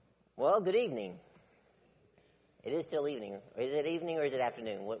Well, good evening. It is still evening. Is it evening or is it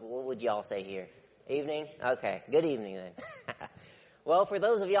afternoon? What would y'all say here? Evening? Okay, good evening then. Well, for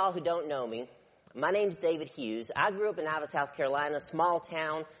those of y'all who don't know me, my name's David Hughes. I grew up in Ivy, South Carolina, small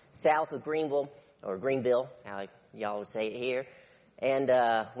town south of Greenville, or Greenville, how y'all would say it here. And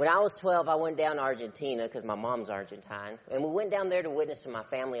when I was 12, I went down to Argentina because my mom's Argentine. And we went down there to witness to my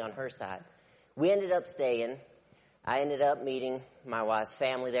family on her side. We ended up staying. I ended up meeting my wife's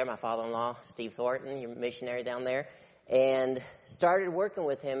family there, my father-in-law, Steve Thornton, your missionary down there, and started working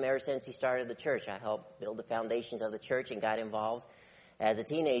with him ever since he started the church. I helped build the foundations of the church and got involved as a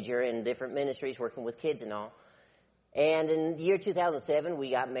teenager in different ministries, working with kids and all. And in the year 2007, we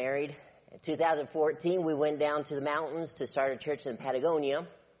got married. In 2014, we went down to the mountains to start a church in Patagonia,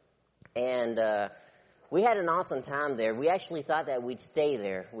 and we had an awesome time there. We actually thought that we'd stay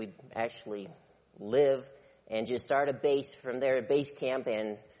there. We'd actually live and just start a base from there, a base camp,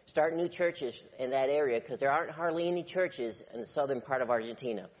 and start new churches in that area because there aren't hardly any churches in the southern part of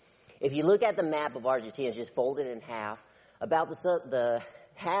Argentina. If you look at the map of Argentina, it's just folded in half. About the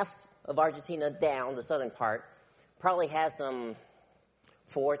half of Argentina down, the southern part, probably has some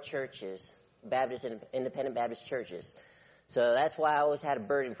 4 churches, Baptist and independent Baptist churches. So that's why I always had a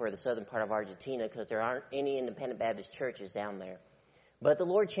burden for the southern part of Argentina because there aren't any independent Baptist churches down there. But the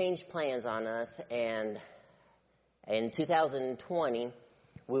Lord changed plans on us, and in 2020,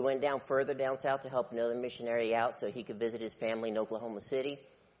 we went down further down south to help another missionary out so he could visit his family in Oklahoma City.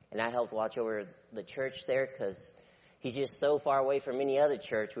 And I helped watch over the church there because he's just so far away from any other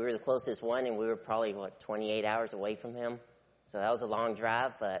church. We were the closest one, and we were probably, 28 hours away from him. So that was a long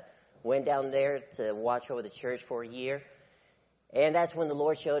drive, but went down there to watch over the church for a year. And that's when the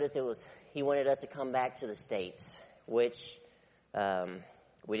Lord showed us He wanted us to come back to the States, which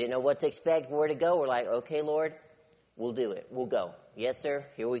we didn't know what to expect, where to go. We're like, okay, Lord, we'll do it. We'll go. Yes, sir.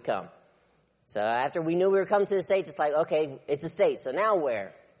 Here we come. So after we knew we were coming to the States, it's like, okay, it's the States. So now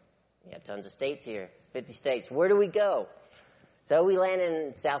where? We have tons of states here, 50 states. Where do we go? So we landed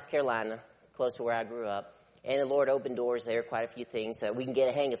in South Carolina, close to where I grew up. And the Lord opened doors there, quite a few things, so we can get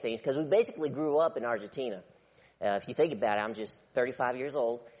a hang of things. Because we basically grew up in Argentina. If you think about it, I'm just 35 years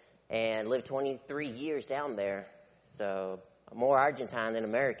old and lived 23 years down there. So I'm more Argentine than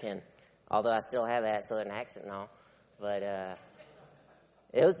American, although I still have that southern accent and all. But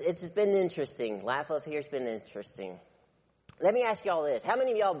it's been interesting. Life up here has been interesting. Let me ask y'all this. How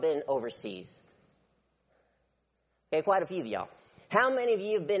many of y'all have been overseas? Okay, quite a few of y'all. How many of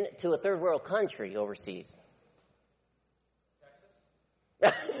you have been to a third world country overseas?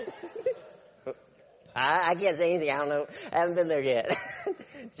 Texas? I can't say anything. I don't know. I haven't been there yet.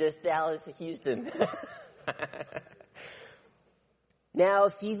 Just Dallas, Houston. Now,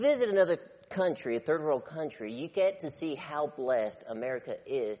 if you visit another country, a third world country, you get to see how blessed America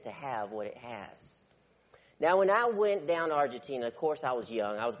is to have what it has. Now, when I went down to Argentina, of course I was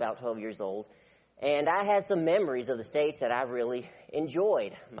young. I was about 12 years old. And I had some memories of the States that I really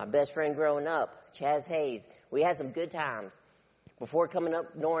enjoyed. My best friend growing up, Chaz Hayes, we had some good times. Before coming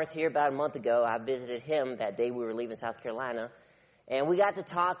up north here about a month ago, I visited him that day we were leaving South Carolina. And we got to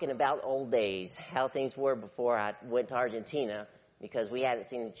talking about old days, how things were before I went to Argentina, because we hadn't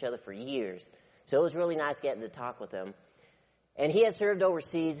seen each other for years. So it was really nice getting to talk with him. And he had served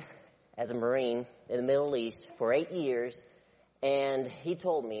overseas as a Marine in the Middle East for 8 years. And he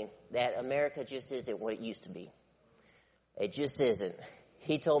told me that America just isn't what it used to be. It just isn't.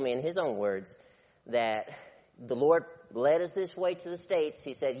 He told me in his own words that the Lord led us this way to the States.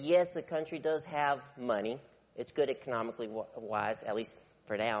 He said, yes, the country does have money. It's good economically wise, at least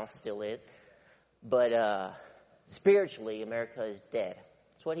for now, still is. But spiritually, America is dead.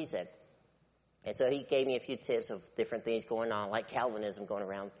 That's what he said. And so he gave me a few tips of different things going on, like Calvinism going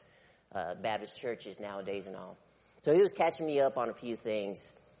around Baptist churches nowadays and all. So he was catching me up on a few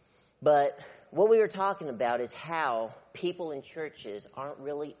things. But what we were talking about is how people in churches aren't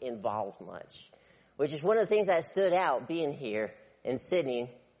really involved much, which is one of the things that stood out being here in Sydney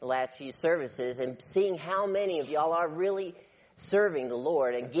the last few services and seeing how many of y'all are really serving the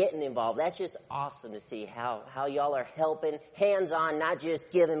Lord and getting involved. That's just awesome to see how y'all are helping, hands-on, not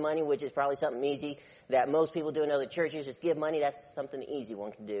just giving money, which is probably something easy that most people do in other churches. Just give money, that's something easy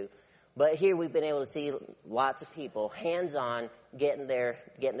one can do. But here we've been able to see lots of people hands-on getting their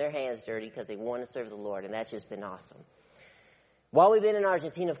hands dirty because they want to serve the Lord, and that's just been awesome. While we've been in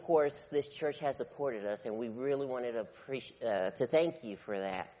Argentina, of course, this church has supported us, and we really wanted to thank you for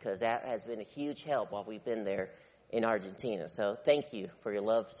that because that has been a huge help while we've been there in Argentina. So thank you for your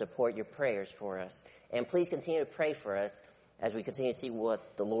love, support, your prayers for us. And please continue to pray for us as we continue to see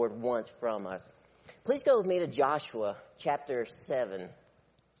what the Lord wants from us. Please go with me to Joshua chapter 7.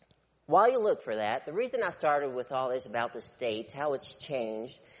 while you look for that, the reason I started with all this about the states, how it's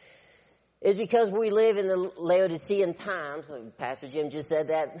changed, is because we live in the Laodicean times. Pastor Jim just said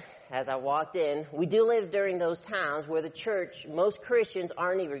that as I walked in. We do live during those times where the church, most Christians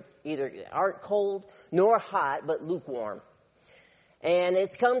aren't aren't cold nor hot, but lukewarm. And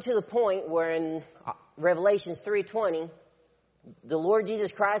it's come to the point where in Revelations 3:20, the Lord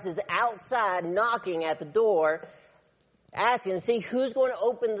Jesus Christ is outside knocking at the door, asking to see who's going to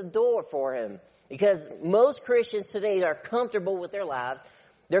open the door for him. Because most Christians today are comfortable with their lives.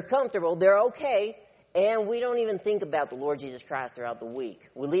 They're comfortable, they're okay, and we don't even think about the Lord Jesus Christ throughout the week.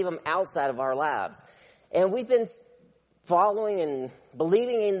 We leave him outside of our lives. And we've been following and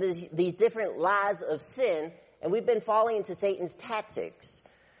believing in these different lies of sin, and we've been falling into Satan's tactics.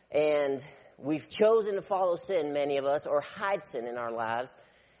 And we've chosen to follow sin, many of us, or hide sin in our lives.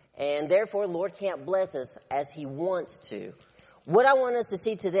 And therefore, the Lord can't bless us as he wants to. What I want us to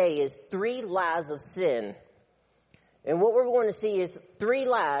see today is 3 lies of sin. And what we're going to see is 3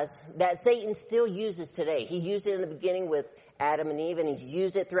 lies that Satan still uses today. He used it in the beginning with Adam and Eve, and he's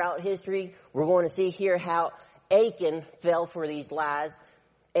used it throughout history. We're going to see here how Achan fell for these lies,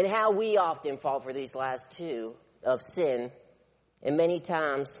 and how we often fall for these lies too, of sin. And many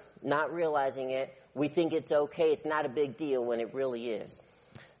times, not realizing it, we think it's okay, it's not a big deal when it really is.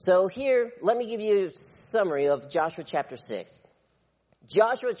 So here, let me give you a summary of Joshua chapter 6.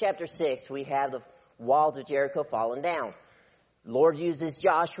 Joshua chapter 6, we have the walls of Jericho fallen down. The Lord uses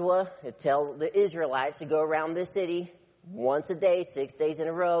Joshua to tell the Israelites to go around this city once a day, 6 days in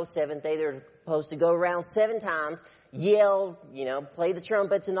a row. 7th day they're supposed to go around 7 times, yell, play the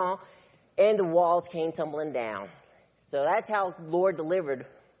trumpets and all, and the walls came tumbling down. So that's how the Lord delivered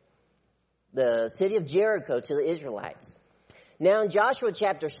the city of Jericho to the Israelites. Now in Joshua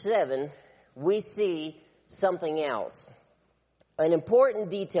chapter 7, we see something else. An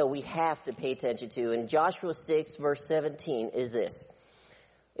important detail we have to pay attention to in Joshua 6 verse 17 is this.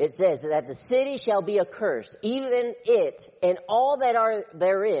 It says that the city shall be accursed, even it and all that are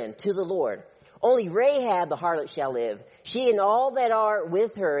therein, to the Lord. Only Rahab the harlot shall live, she and all that are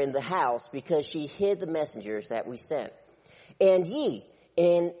with her in the house, because she hid the messengers that we sent. And ye,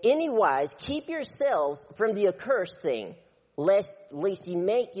 in any wise, keep yourselves from the accursed thing, lest ye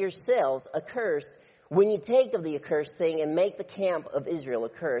make yourselves accursed when you take of the accursed thing and make the camp of Israel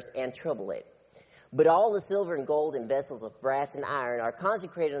accursed and trouble it. But all the silver and gold and vessels of brass and iron are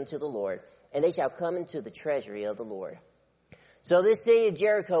consecrated unto the Lord, and they shall come into the treasury of the Lord. So this city of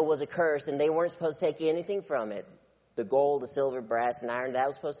Jericho was accursed, and they weren't supposed to take anything from it. The gold, the silver, brass, and iron, that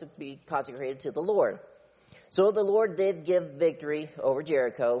was supposed to be consecrated to the Lord. So the Lord did give victory over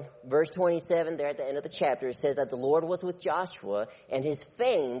Jericho. Verse 27 there at the end of the chapter, it says that the Lord was with Joshua, and his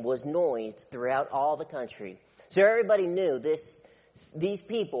fame was noised throughout all the country. So everybody knew these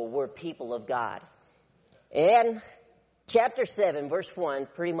people were people of God. And chapter 7, verse 1,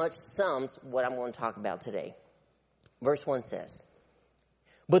 pretty much sums what I'm going to talk about today. Verse 1 says,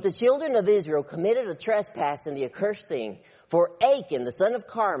 But the children of Israel committed a trespass in the accursed thing, for Achan, the son of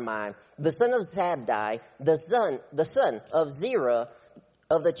Carmi, the son of Zabdi, the son of Zerah,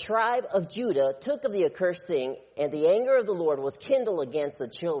 of the tribe of Judah, took of the accursed thing, and the anger of the Lord was kindled against the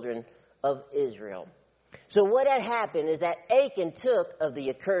children of Israel. So what had happened is that Achan took of the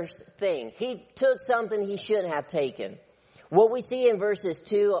accursed thing. He took something he shouldn't have taken. What we see in verses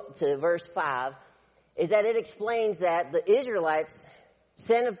 2 to verse 5 is that it explains that the Israelites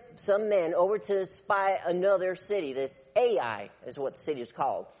sent some men over to spy another city. This Ai is what the city was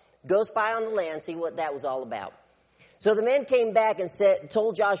called. Go spy on the land, see what that was all about. So the men came back and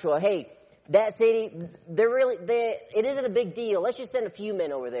told Joshua, hey, that city, it isn't a big deal. Let's just send a few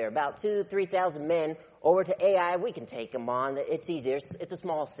men over there, about 2,000 to 3,000 men over to Ai. We can take them on. It's easier. It's a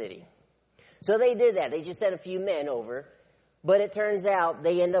small city. So they did that. They just sent a few men over. But it turns out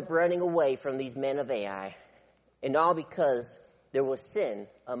they end up running away from these men of Ai. And all because there was sin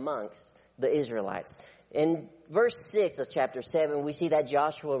amongst the Israelites. In verse 6 of chapter 7, we see that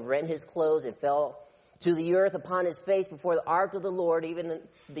Joshua rent his clothes and fell to the earth upon his face before the ark of the Lord, even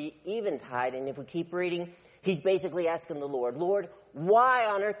the eventide. And if we keep reading, he's basically asking the Lord, Lord, why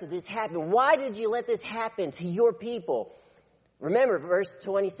on earth did this happen? Why did you let this happen to your people? Remember, verse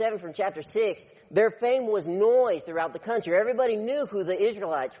 27 from chapter 6, their fame was noised throughout the country. Everybody knew who the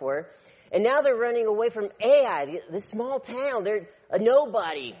Israelites were. And now they're running away from Ai, this small town. They're a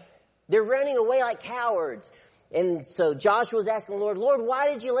nobody. They're running away like cowards. And so Joshua's asking the Lord, Lord,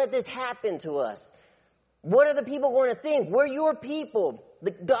 why did you let this happen to us? What are the people going to think? We're your people,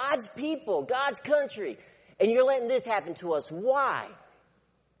 God's people, God's country. And you're letting this happen to us. Why?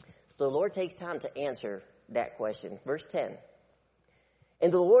 So the Lord takes time to answer that question. Verse 10.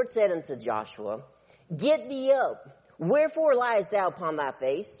 And the Lord said unto Joshua, Get thee up. Wherefore liest thou upon thy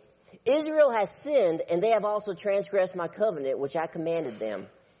face? Israel has sinned, and they have also transgressed my covenant, which I commanded them.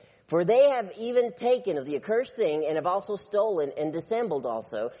 For they have even taken of the accursed thing, and have also stolen and dissembled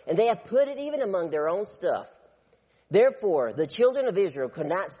also, and they have put it even among their own stuff. Therefore, the children of Israel could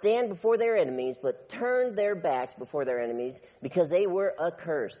not stand before their enemies, but turned their backs before their enemies, because they were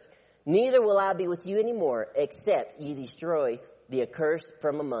accursed. Neither will I be with you any more, except ye destroy the accursed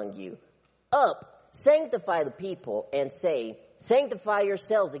from among you. Up, sanctify the people, and say, Sanctify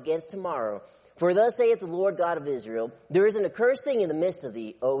yourselves against tomorrow. For thus saith the Lord God of Israel, There is an accursed thing in the midst of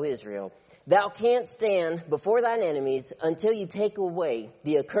thee, O Israel. Thou canst stand before thine enemies until you take away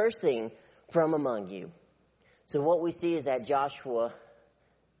the accursed thing from among you. So what we see is that Joshua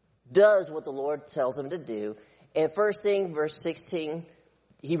does what the Lord tells him to do. And first thing, verse 16,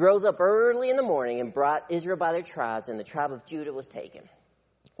 he rose up early in the morning and brought Israel by their tribes, and the tribe of Judah was taken.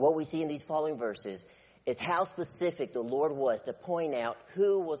 What we see in these following verses is how specific the Lord was to point out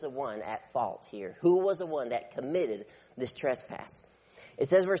who was the one at fault here, who was the one that committed this trespass. It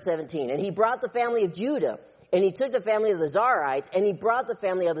says, verse 17, And he brought the family of Judah, and he took the family of the Zarites, and he brought the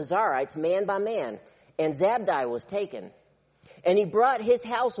family of the Zarites man by man, and Zabdi was taken. And he brought his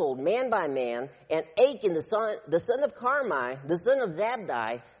household man by man, and Achan, the son of Carmi, the son of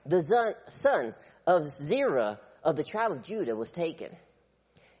Zabdi, the son of Zerah of the tribe of Judah was taken.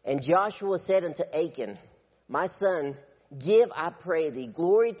 And Joshua said unto Achan, My son, give, I pray thee,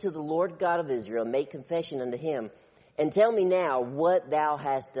 glory to the Lord God of Israel, make confession unto him, and tell me now what thou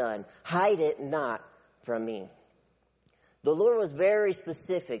hast done. Hide it not from me. The Lord was very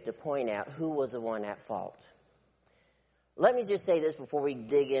specific to point out who was the one at fault. Let me just say this before we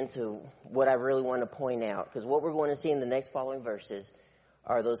dig into what I really want to point out, because what we're going to see in the next following verses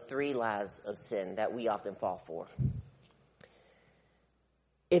are those 3 lies of sin that we often fall for.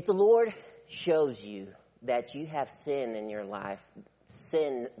 If the Lord shows you that you have sin in your life,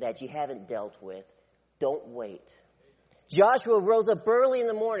 sin that you haven't dealt with, don't wait. Joshua rose up early in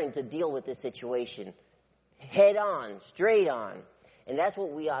the morning to deal with this situation. Head on, straight on. And that's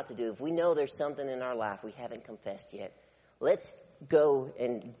what we ought to do. If we know there's something in our life we haven't confessed yet, let's go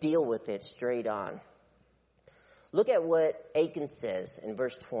and deal with it straight on. Look at what Achan says in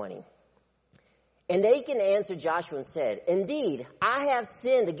verse 20. And Achan answered Joshua and said, Indeed, I have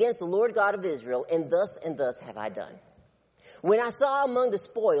sinned against the Lord God of Israel, and thus have I done. When I saw among the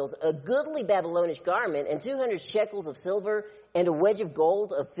spoils a goodly Babylonish garment, and 200 shekels of silver, and a wedge of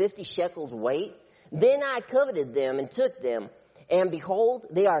gold of 50 shekels weight, then I coveted them and took them, and behold,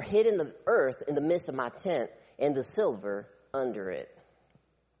 they are hid in the earth in the midst of my tent, and the silver under it.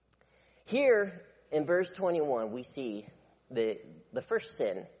 Here in verse 21, we see the first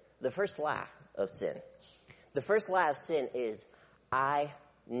sin, the first lie of sin. The first lie of sin is, I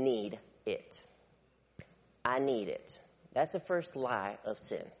need it. I need it. That's the first lie of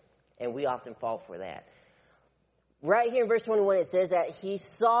sin. And we often fall for that. Right here in verse 21, it says that he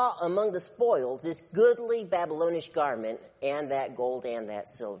saw among the spoils this goodly Babylonish garment and that gold and that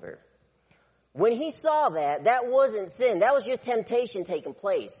silver. When he saw that, that wasn't sin. That was just temptation taking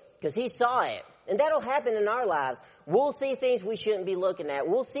place because he saw it. And that'll happen in our lives. We'll see things we shouldn't be looking at.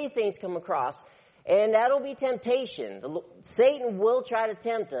 We'll see things come across, and that'll be temptation. Satan will try to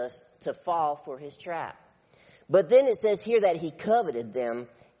tempt us to fall for his trap. But then it says here that he coveted them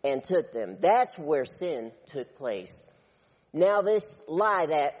and took them. That's where sin took place. Now this lie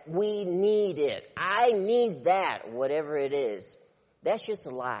that we need it, I need that, whatever it is, that's just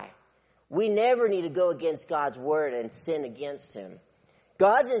a lie. We never need to go against God's word and sin against him.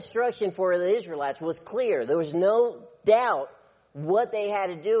 God's instruction for the Israelites was clear. There was no doubt what they had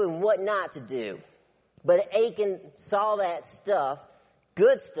to do and what not to do. But Achan saw that stuff,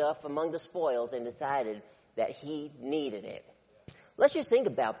 good stuff, among the spoils and decided that he needed it. Let's just think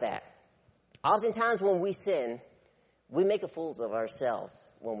about that. Oftentimes when we sin, we make a fool of ourselves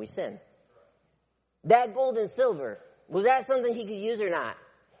when we sin. That gold and silver, was that something he could use or not?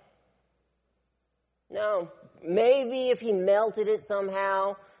 No. Maybe if he melted it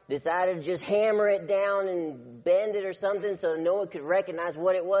somehow, decided to just hammer it down and bend it or something so no one could recognize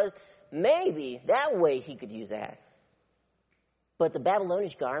what it was, maybe that way he could use that. But the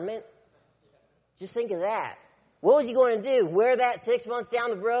Babylonish garment, just think of that. What was he going to do? Wear that 6 months down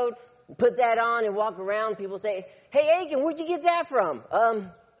the road, put that on and walk around? People say, hey, Achan, where'd you get that from?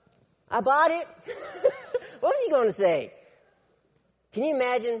 I bought it. What was he going to say? Can you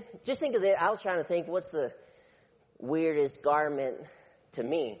imagine? Just think of it. I was trying to think, what's the weirdest garment to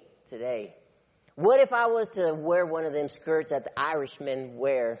me today? What if I was to wear one of them skirts that the Irishmen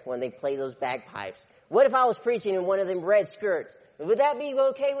wear when they play those bagpipes? What if I was preaching in one of them red skirts? Would that be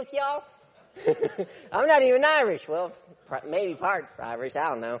okay with y'all? I'm not even Irish. Well, maybe part Irish. I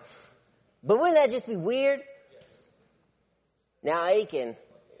don't know. But wouldn't that just be weird? Now Achan,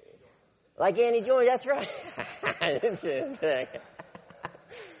 like Andy George, that's right.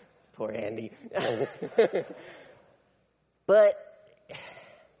 Poor Andy. But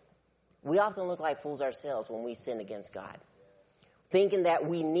we often look like fools ourselves when we sin against God, thinking that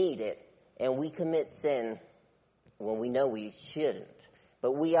we need it, and we commit sin when we know we shouldn't.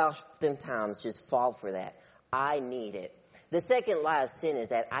 But we oftentimes just fall for that. I need it. The second lie of sin is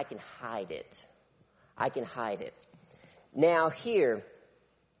that I can hide it. I can hide it. Now here,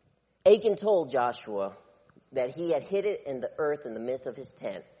 Achan told Joshua that he had hid it in the earth in the midst of his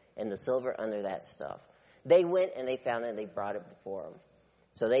tent and the silver under that stuff. They went and they found it and they brought it before him.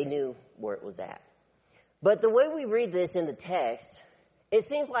 So they knew where it was at. But the way we read this in the text, it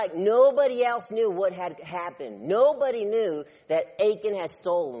seems like nobody else knew what had happened. Nobody knew that Achan had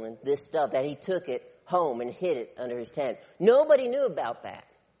stolen this stuff, that he took it home and hid it under his tent. Nobody knew about that.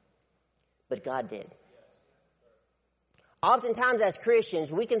 But God did. Oftentimes as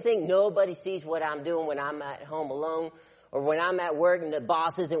Christians, we can think nobody sees what I'm doing when I'm at home alone, or when I'm at work and the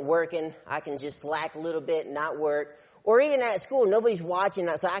boss isn't working, I can just slack a little bit and not work. Or even at school, nobody's watching,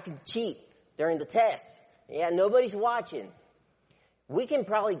 so I can cheat during the test. Yeah, nobody's watching. We can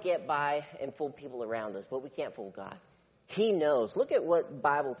probably get by and fool people around us, but we can't fool God. He knows. Look at what the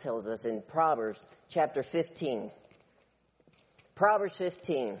Bible tells us in Proverbs chapter 15. Proverbs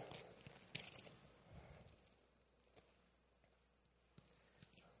 15.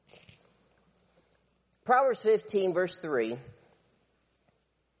 Proverbs 15 verse 3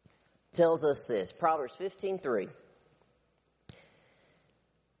 tells us this. Proverbs 15:3.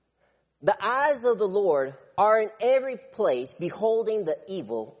 The eyes of the Lord are in every place, beholding the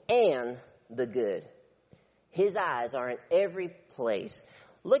evil and the good. His eyes are in every place.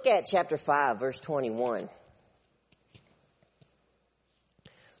 Look at chapter 5, verse 21.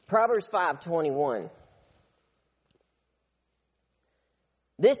 Proverbs 5:21.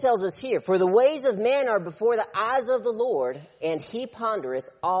 This tells us here, for the ways of man are before the eyes of the Lord, and he pondereth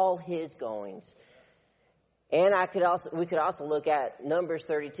all his goings. And we could also look at Numbers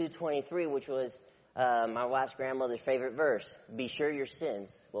 32:23, which was my wife's grandmother's favorite verse. Be sure your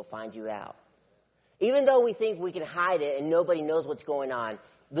sins will find you out. Even though we think we can hide it and nobody knows what's going on,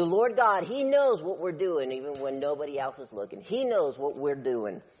 the Lord God, He knows what we're doing even when nobody else is looking. He knows what we're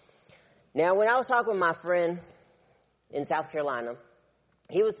doing. Now, when I was talking with my friend in South Carolina,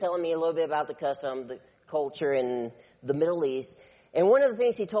 he was telling me a little bit about the custom, the culture in the Middle East. And one of the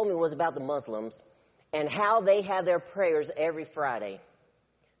things he told me was about the Muslims and how they have their prayers every Friday.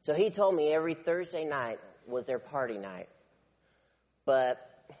 So he told me every Thursday night was their party night. But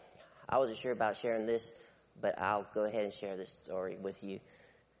I wasn't sure about sharing this, but I'll go ahead and share this story with you.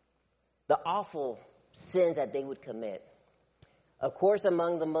 The awful sins that they would commit. Of course,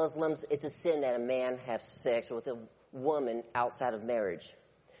 among the Muslims, it's a sin that a man has sex with a woman outside of marriage.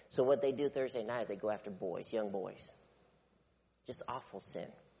 So what they do Thursday night, they go after boys, young boys. Just awful sin.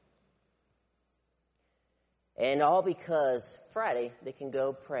 And all because Friday, they can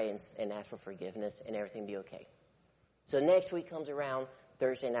go pray and ask for forgiveness and everything be okay. So next week comes around,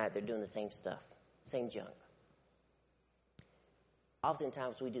 Thursday night, they're doing the same stuff, same junk.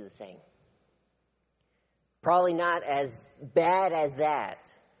 Oftentimes we do the same. Probably not as bad as that.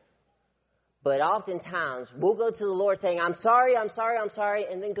 But oftentimes, we'll go to the Lord saying, I'm sorry,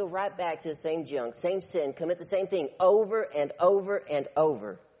 and then go right back to the same junk, same sin, commit the same thing over and over and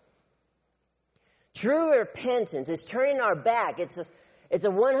over. True repentance is turning our back. It's a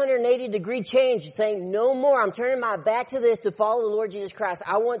 180-degree change, saying, no more. I'm turning my back to this to follow the Lord Jesus Christ.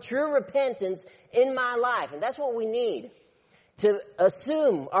 I want true repentance in my life. And that's what we need. To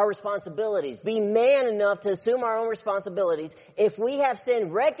assume our responsibilities. Be man enough to assume our own responsibilities. If we have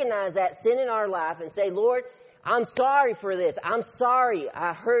sinned, recognize that sin in our life and say, Lord, I'm sorry for this. I'm sorry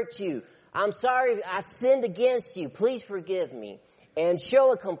I hurt you. I'm sorry I sinned against you. Please forgive me. And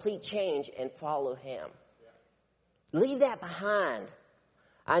show a complete change and follow Him. Leave that behind.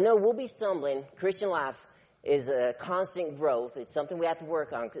 I know we'll be stumbling. Christian life is a constant growth. It's something we have to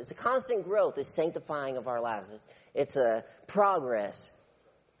work on. It's a constant growth. It's sanctifying of our lives. It's a progress.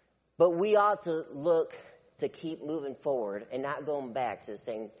 But we ought to look to keep moving forward and not going back to the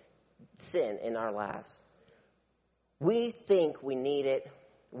same sin in our lives. We think we need it.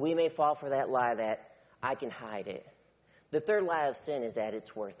 We may fall for that lie that I can hide it. The third lie of sin is that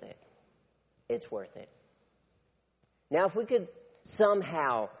it's worth it. It's worth it. Now, if we could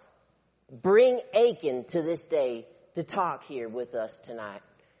somehow bring Achan to this day to talk here with us tonight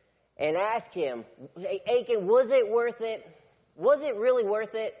and ask him, hey, Achan, was it worth it? Was it really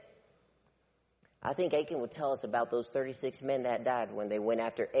worth it? I think Achan would tell us about those 36 men that died when they went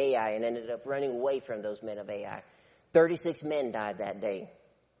after Ai and ended up running away from those men of Ai. 36 men died that day.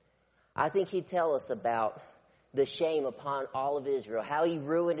 I think he'd tell us about the shame upon all of Israel, how he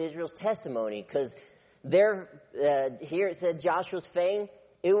ruined Israel's testimony, because here it said Joshua's fame,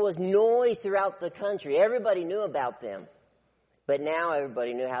 it was noise throughout the country. Everybody knew about them. But now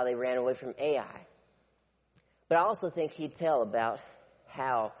everybody knew how they ran away from Ai. But I also think he'd tell about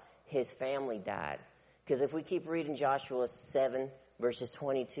how his family died. Because if we keep reading Joshua 7, verses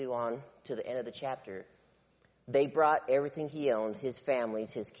 22 on to the end of the chapter, they brought everything he owned, his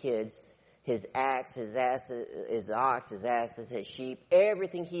families, his kids, his axe, his ox, his asses, his sheep,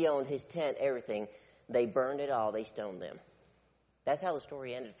 everything he owned, his tent, everything. They burned it all. They stoned them. That's how the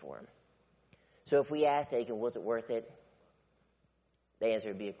story ended for him. So if we asked Achan, was it worth it? The answer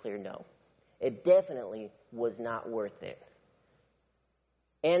would be a clear no. It definitely was not worth it.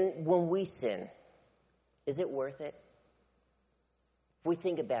 And when we sin, is it worth it? If we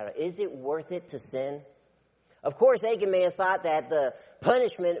think about it, is it worth it to sin? Of course, Achan may have thought that the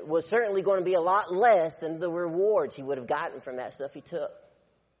punishment was certainly going to be a lot less than the rewards he would have gotten from that stuff he took.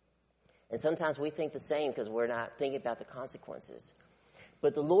 And sometimes we think the same because we're not thinking about the consequences.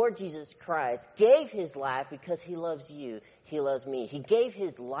 But the Lord Jesus Christ gave his life because he loves you. He loves me. He gave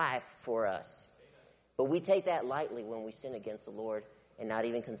his life for us. But we take that lightly when we sin against the Lord and not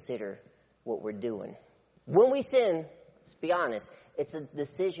even consider what we're doing. When we sin, let's be honest, it's a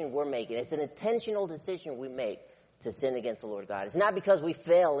decision we're making. It's an intentional decision we make to sin against the Lord God. It's not because we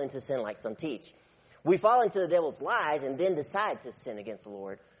fell into sin like some teach. We fall into the devil's lies and then decide to sin against the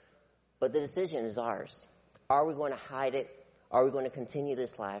Lord. But the decision is ours. Are we going to hide it? Are we going to continue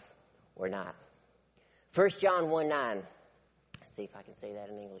this life or not? 1 John 1:9. Let's see if I can say that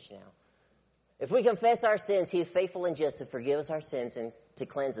in English now. If we confess our sins, he is faithful and just to forgive us our sins and to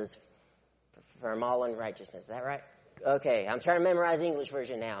cleanse us from all unrighteousness. Is that right? Okay, I'm trying to memorize the English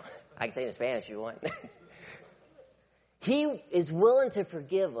version now. I can say it in Spanish if you want. He is willing to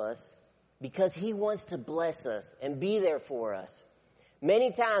forgive us because he wants to bless us and be there for us.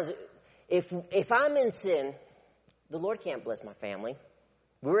 Many times, if I'm in sin, the Lord can't bless my family.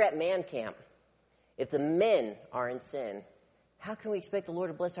 We're at man camp. If the men are in sin, how can we expect the Lord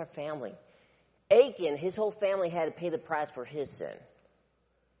to bless our family? Achan, his whole family had to pay the price for his sin.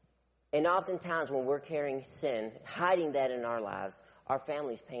 And oftentimes when we're carrying sin, hiding that in our lives, our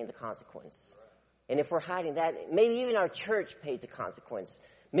family's paying the consequence. And if we're hiding that, maybe even our church pays the consequence.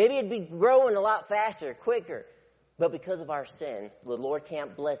 Maybe it'd be growing a lot faster, quicker. But because of our sin, the Lord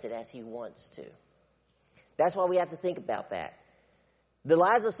can't bless it as he wants to. That's why we have to think about that. The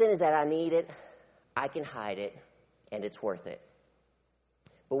lies of sin is that I need it, I can hide it, and it's worth it.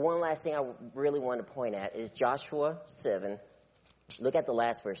 But one last thing I really want to point at is Joshua 7. Look at the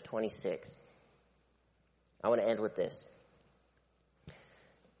last verse, 26. I want to end with this.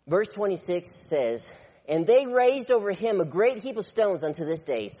 Verse 26 says, "And they raised over him a great heap of stones unto this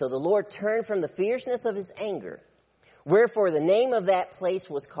day. So the Lord turned from the fierceness of his anger. Wherefore the name of that place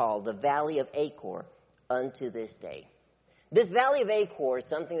was called the Valley of Achor unto this day." This Valley of Achor is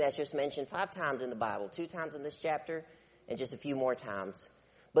something that's just mentioned 5 times in the Bible, 2 times in this chapter, and just a few more times.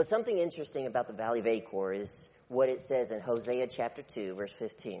 But something interesting about the Valley of Achor is what it says in Hosea chapter 2, verse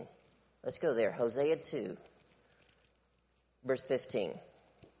 15. Let's go there. Hosea 2, verse 15.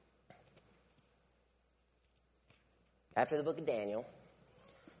 After the book of Daniel,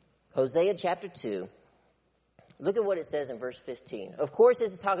 Hosea chapter 2, look at what it says in verse 15. Of course,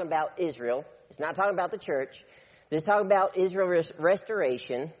 this is talking about Israel. It's not talking about the church. This is talking about Israel's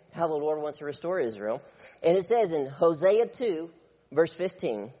restoration, how the Lord wants to restore Israel. And it says in Hosea 2, verse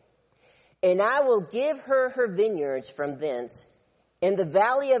 15, "And I will give her her vineyards from thence, in the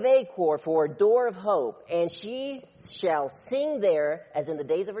valley of Achor for a door of hope, and she shall sing there as in the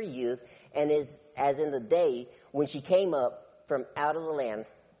days of her youth, and as in the day when she came up from out of the land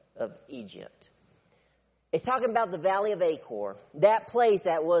of Egypt." It's talking about the Valley of Achor, that place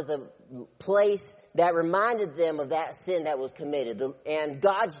that was a place that reminded them of that sin that was committed, and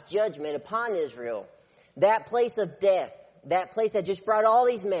God's judgment upon Israel. That place of death, that place that just brought all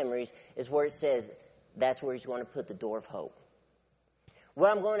these memories, is where it says that's where he's going to put the door of hope.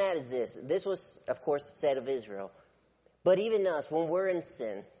 What I'm going at is this. This was, of course, said of Israel. But even us, when we're in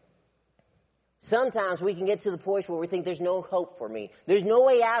sin, sometimes we can get to the point where we think there's no hope for me. There's no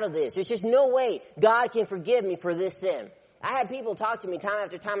way out of this. There's just no way God can forgive me for this sin. I had people talk to me time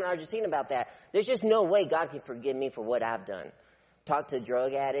after time in Argentina about that. There's just no way God can forgive me for what I've done. Talk to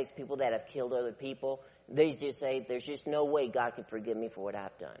drug addicts, people that have killed other people. They just say, there's just no way God can forgive me for what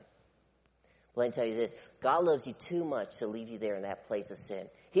I've done. But let me tell you this. God loves you too much to leave you there in that place of sin.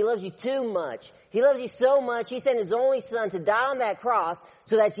 He loves you too much. He loves you so much, He sent His only Son to die on that cross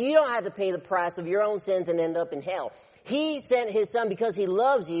so that you don't have to pay the price of your own sins and end up in hell. He sent His Son because He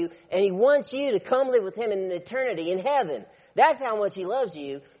loves you, and He wants you to come live with Him in eternity, in heaven. That's how much He loves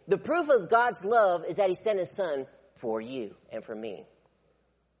you. The proof of God's love is that He sent His Son for you and for me.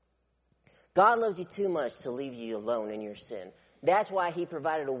 God loves you too much to leave you alone in your sin. That's why He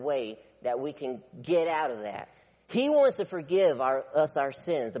provided a way that we can get out of that. He wants to forgive us our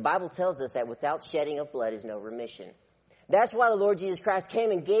sins. The Bible tells us that without shedding of blood is no remission. That's why the Lord Jesus Christ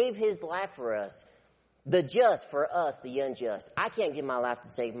came and gave His life for us. The just for us, the unjust. I can't give my life to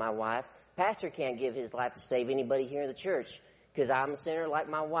save my wife. Pastor can't give his life to save anybody here in the church. Because I'm a sinner like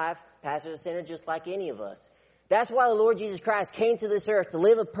my wife. Pastor's a sinner just like any of us. That's why the Lord Jesus Christ came to this earth to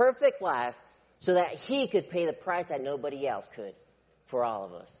live a perfect life so that He could pay the price that nobody else could for all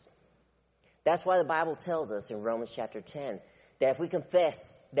of us. That's why the Bible tells us in Romans chapter 10 that if we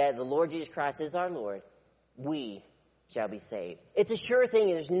confess that the Lord Jesus Christ is our Lord, we shall be saved. It's a sure thing,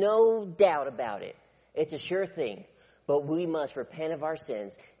 and there's no doubt about it. It's a sure thing. But we must repent of our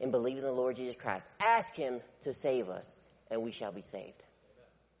sins and believe in the Lord Jesus Christ. Ask Him to save us, and we shall be saved.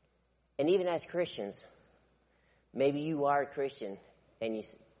 And even as Christians, maybe you are a Christian, and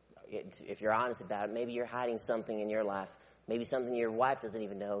if you're honest about it, maybe you're hiding something in your life. Maybe something your wife doesn't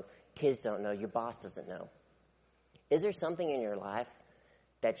even know, kids don't know, your boss doesn't know. Is there something in your life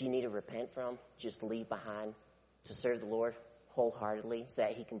that you need to repent from, just leave behind to serve the Lord wholeheartedly so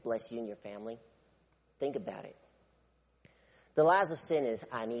that He can bless you and your family? Think about it. The lies of sin is,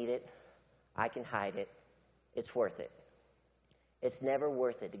 I need it, I can hide it, it's worth it. It's never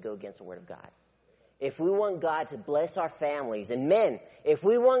worth it to go against the Word of God. If we want God to bless our families, and men, if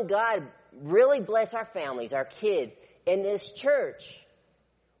we want God to really bless our families, our kids, in this church,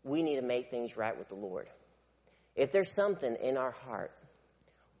 we need to make things right with the Lord. If there's something in our heart,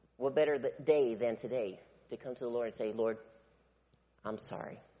 what better day than today to come to the Lord and say, Lord, I'm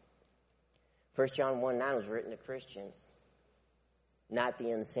sorry. 1 John 1:9 was written to Christians, not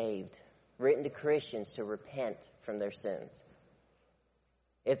the unsaved. Written to Christians to repent from their sins.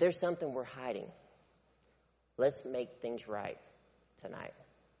 If there's something we're hiding, let's make things right tonight.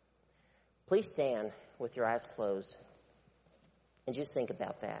 Please stand with your eyes closed and just think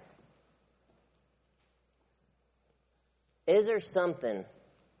about that. Is there something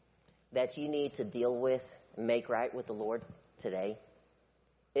that you need to deal with and make right with the Lord today?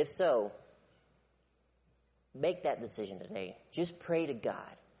 If so, make that decision today. Just pray to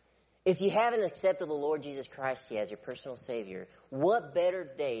God. If you haven't accepted the Lord Jesus Christ as your personal Savior, what better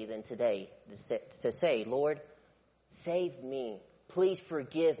day than today to say, Lord, save me. Please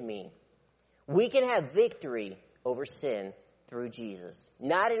forgive me. We can have victory over sin through Jesus.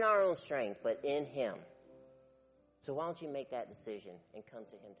 Not in our own strength, but in Him. So why don't you make that decision and come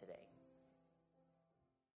to Him today?